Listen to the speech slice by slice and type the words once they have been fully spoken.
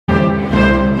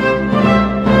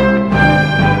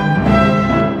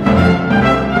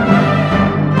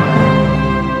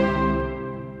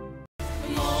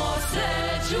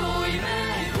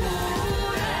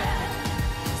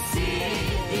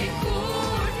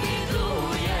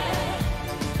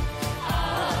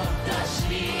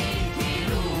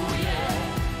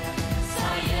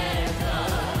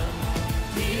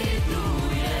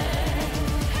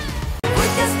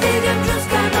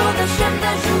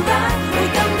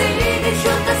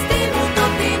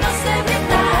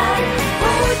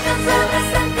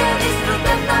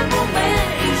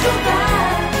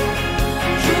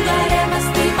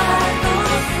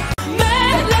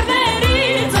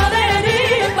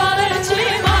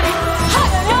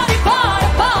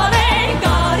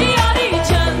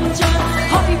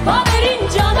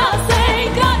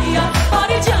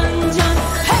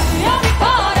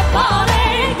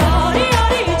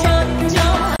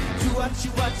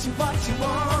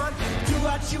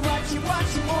what you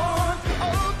want.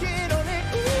 Oh, get on it,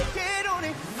 ooh, get on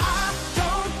it. I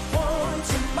don't want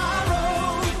tomorrow.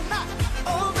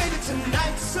 Oh, baby,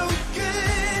 tonight's so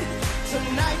good.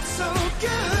 Tonight's so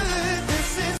good.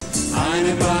 This is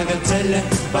eine Bagatelle,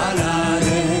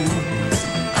 Ballade,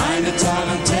 eine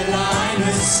Tarantella,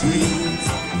 eine Suite.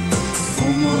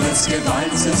 Humoreske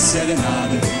Walze,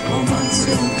 Serenade,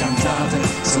 Romanze und Kantate,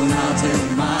 Sonate,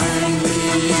 mein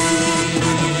Lied.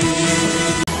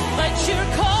 But you're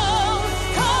cold,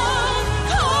 cold,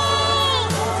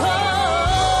 cold,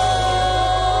 cold.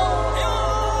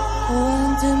 When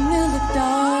the music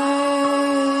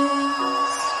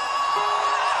dies,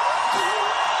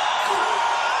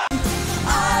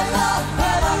 I love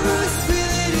Belarus,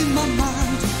 feel it in my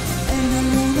mind. And I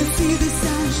wanna see the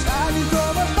sun shining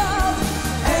from above.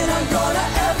 And I'm gonna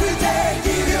every day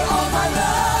give you all my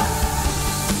love.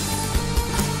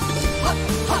 Hot,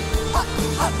 hot, hot,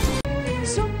 hot.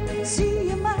 Zo zie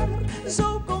je maar, zo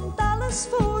komt alles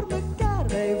voor mekaar.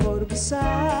 Wij worden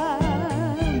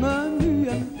samen nu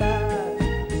een paar.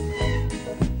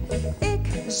 Ik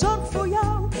zorg voor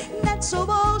jou, net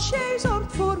zoals jij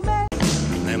zorgt voor mij.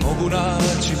 Ne mogu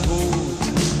naći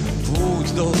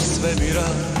put do svemira,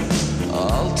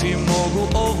 al ti mogu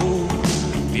ovu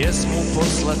pjesmu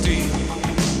poslati,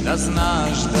 da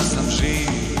znaš da sam živ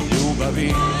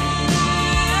ljubavi.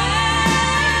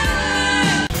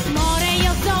 more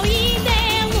io so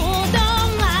idem u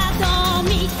domato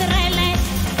mitrele,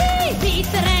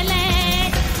 mitrele.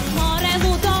 More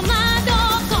ludomado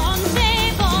con te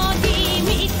vodi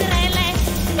mitrele,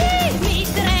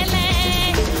 mitrele.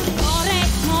 More,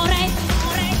 more,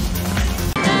 more.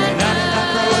 Τα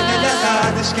χρόνια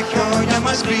λιαχάδες και χιόνια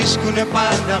μας βρίσκουνε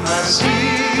πάντα μαζί.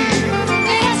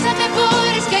 Περάσαμε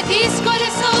μπόρες και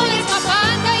δύσκολες ώρες, μα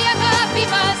πάντα η αγάπη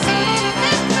μαζί.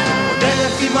 Ποτέ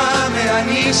δεν θυμάμαι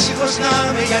ανήσυχος να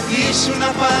είμαι, γιατί ήσουν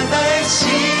πάντα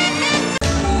εσύ.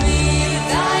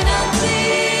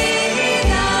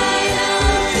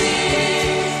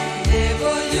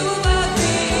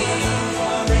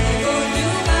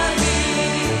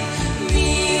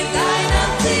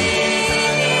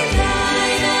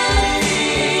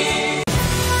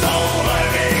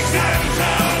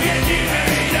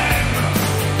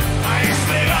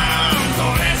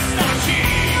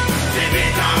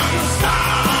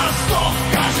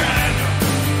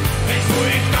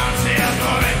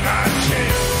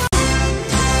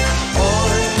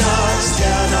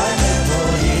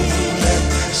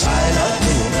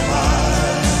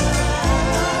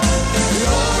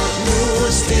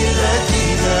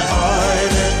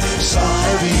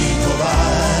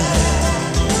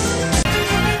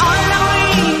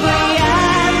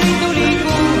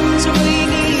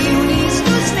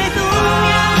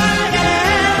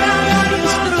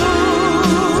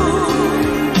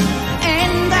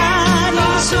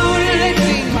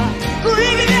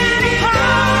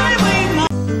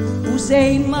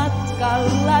 Usein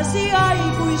matkallasi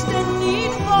aikuisten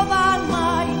niin kovaan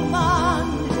maailmaan.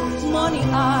 Moni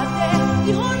aate,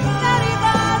 johon väri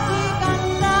vaatii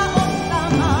kannaa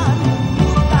ottamaan.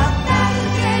 Mutta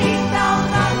tärkeintä on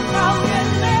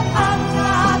rakkaudelle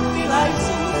antaa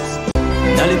tilaisuus.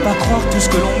 N'allez pas croire tout ce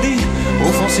que l'on dit, au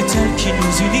fond c'est elle qui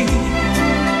nous unit.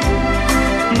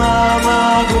 Mama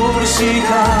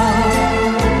Gorsika.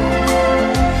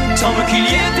 Semble qu'il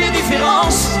y ait des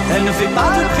différences, elle ne fait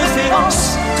pas de préférence,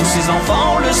 tous ses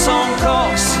enfants le sang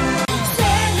corse.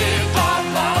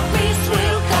 Peace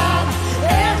will come.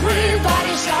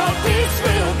 Everybody shout, peace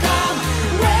will come.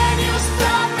 When you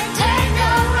stop and take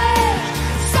a breath,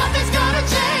 something's gonna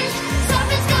change.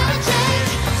 Something's gonna change.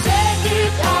 Send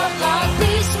it out loud,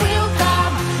 peace will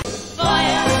come.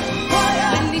 Feuer, Feuer,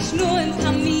 wenn nicht nur im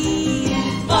Kamin.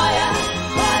 Feuer,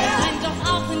 Feuer, brennt doch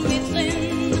auch in mir drin.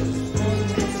 Und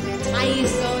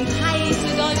heiße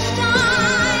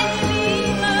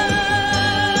Goldsteinliebe.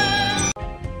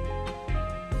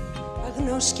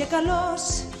 Αγνός και καλός,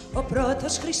 ο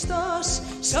πρώτος Χριστός,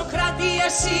 Σοκράτη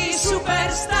εσύ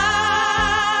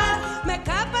σουπερστάρ. Με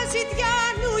κάπα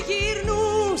ζητιάνου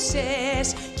γυρνούσες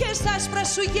και στα άσπρα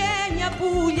σου γένια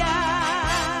πουλιά.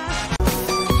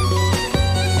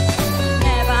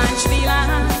 Ne bánts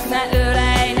világ, ne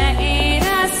ölej, ne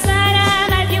érezz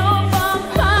szerelmed jobban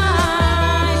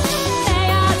fáj. Ne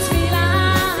játsz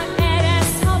világ,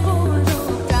 eresz, ha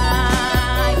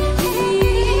boldogtáj.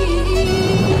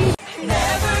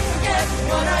 Never forget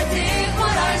what I did,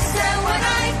 what I said when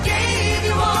I gave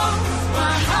you all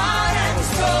my heart and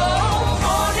soul.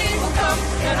 Morning will come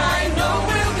and I know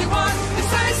we'll be one,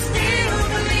 'cause I still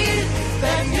believe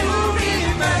that you'll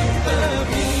remember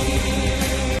me.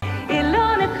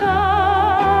 Ilone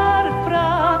kar fra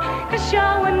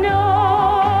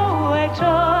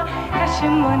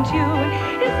심은 준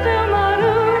있을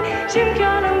말은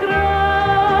심겨는 그런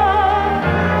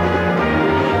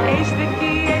Ești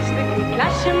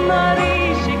lasă mari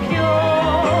și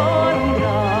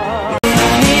chiorundra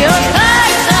Io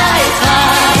hai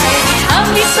am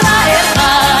Israel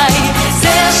hai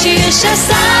Ser și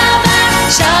șesava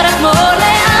Șarat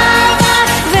mole ava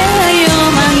Veio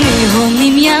mani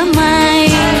honim yamai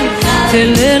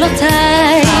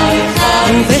Telelotai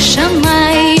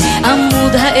Uveshamai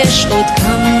Amud haesh od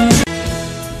kam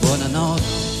Buonanotte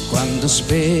quando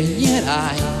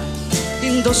spegnerai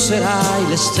Indosserai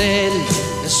le stelle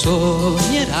e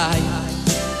sognerai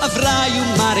Avrai un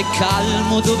mare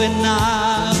calmo dove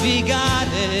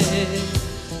navigare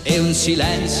E un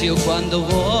silenzio quando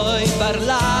vuoi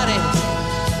parlare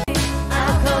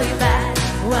I'll call you back,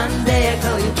 one day I'll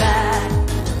call you back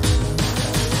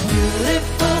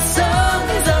Beautiful song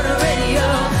is on the radio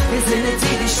It's in the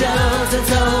TV shows,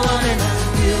 it's all one and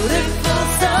beautiful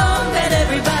song that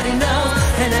everybody knows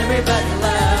and everybody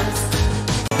loves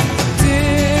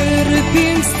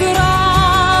Terpim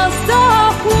strasta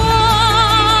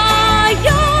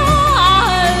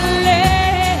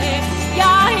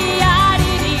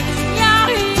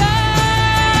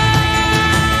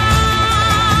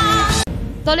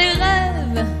Dans les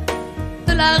rêves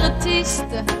de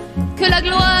l'artiste que la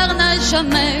gloire n'a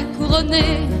jamais couronné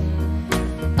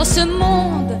Dans ce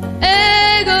monde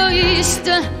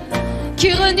égoïste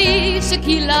qui renie ce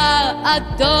qu'il a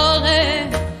adoré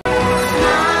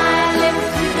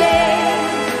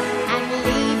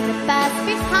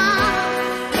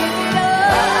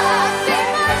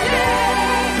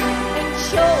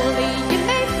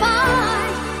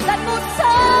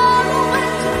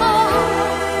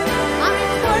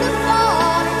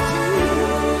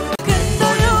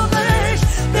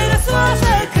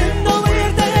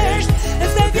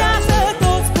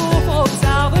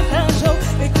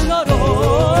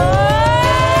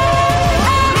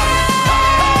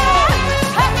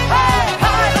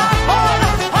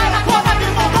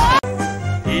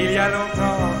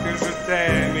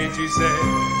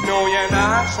Non, rien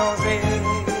n'a changé.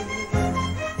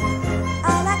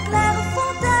 À la claire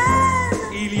fontaine,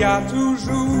 Il y a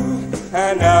toujours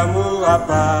un amour à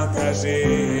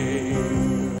partager.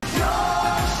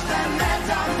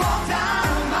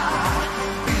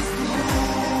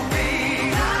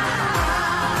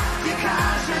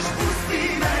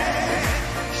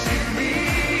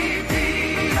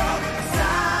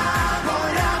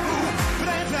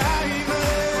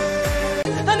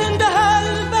 En in de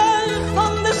herberg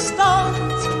van de stad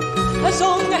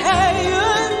zong hij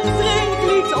een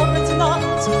drinklied op het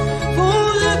nat.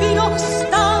 Voor wie nog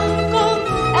staan kon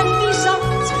en wie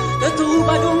zat, de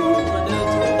troubadour, de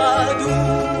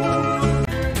troubadour.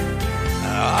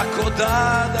 Ako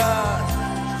dada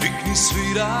vikni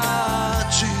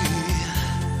svirači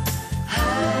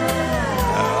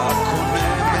Ako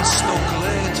nemesto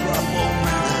kletva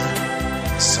momene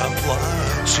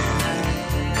zaplači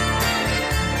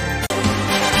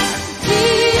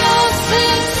Io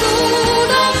senza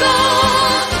una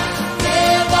che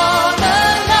vada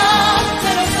notte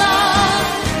lo sa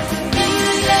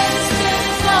Mille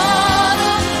scherzano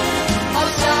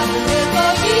Alzando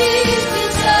egoisti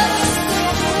senza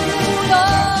nulla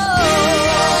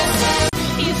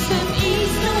Jestem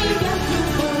istną i wiatru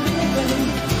polubem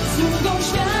Sługą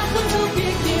światła co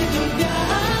pięknie do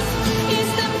gwiazd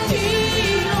Jestem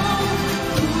chwilą,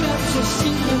 która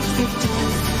prześcignie twój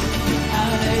czas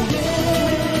Ale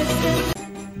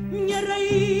Minha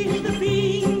raiz de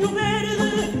pinho verde,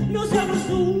 meu céu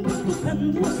azul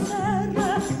tocando a serra.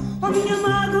 Oh, minha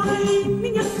mágoa e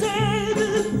minha sede,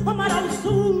 oh, mar ao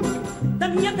sul da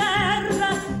minha terra.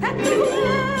 É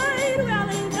Trigueiro, é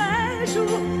Alentejo,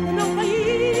 o meu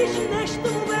país neste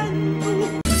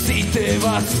momento. Si te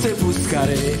vas te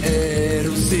buscaré,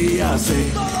 Rusia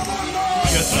se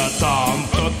Где-то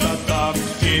там,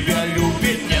 тебя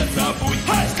любит, не забудь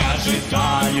Скажи,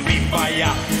 да, любимая,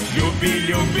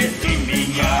 любит ты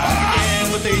меня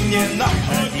Где бы ты не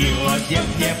находилась, где б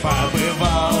не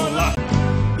побывала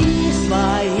E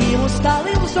своим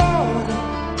усталым взором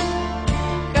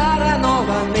гора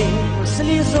новыми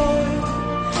слезой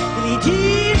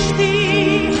глядишь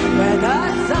ты в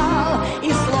этот зал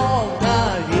и словно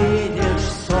видишь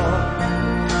сон,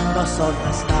 но сон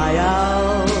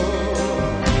растаял.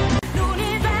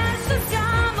 L'universo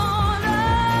siamo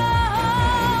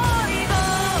noi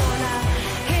vola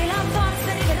che la forza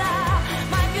arriverà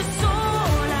mai più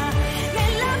sola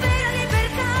nella vera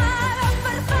libertà la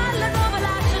farfalla nuova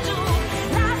lascia giù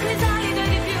la crisalide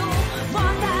di più può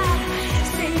andare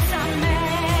senza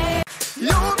me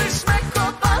Lubisz mego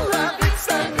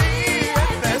balawica, mi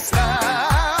jest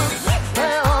sam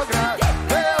Beograd,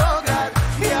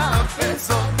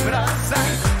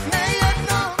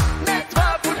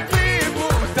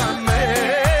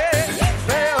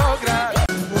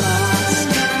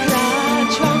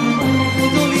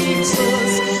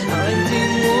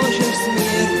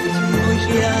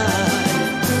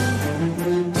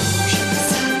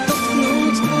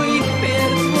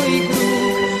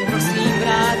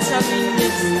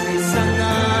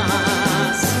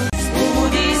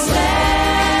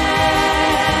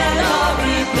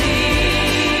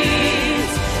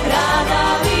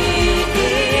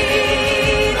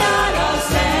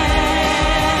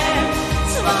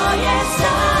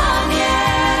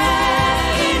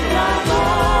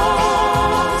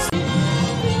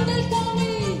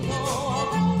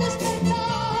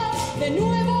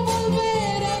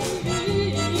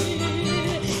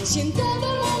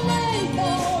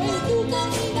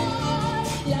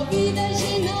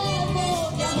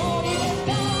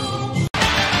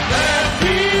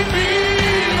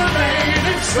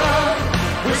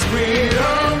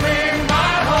 freedom in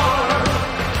my heart.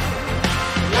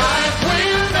 Life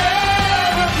will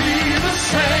never be the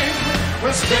same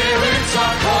when spirits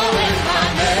are calling my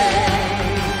name.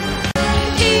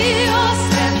 Io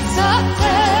senza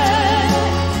te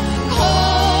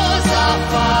cosa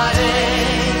farei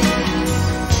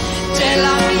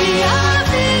della mia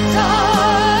vita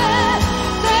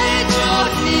e dei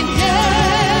giorni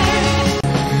miei?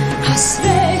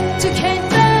 Hasret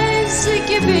tükenmez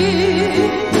gibi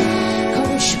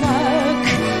kavuşmak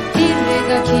bir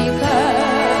dakika,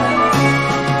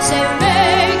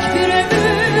 sevmek bir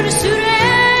ömür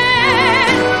sürer,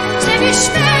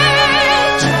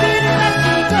 sevişmek bir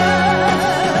dakika.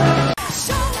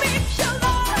 Show me your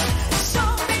love,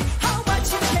 show me how much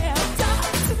you care.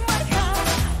 Touch my heart,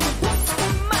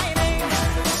 whisper my name.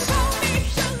 Show me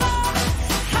your love,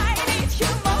 I need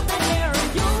you more than air.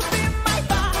 You'll be my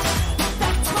boss,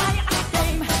 that's why I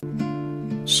came.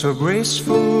 So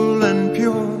graceful and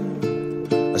pure,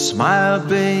 a smile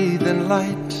bathed in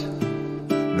light.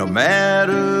 No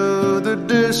matter the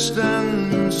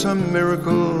distance, a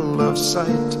miracle of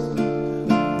sight.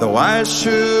 Though I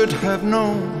should have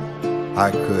known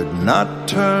I could not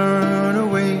turn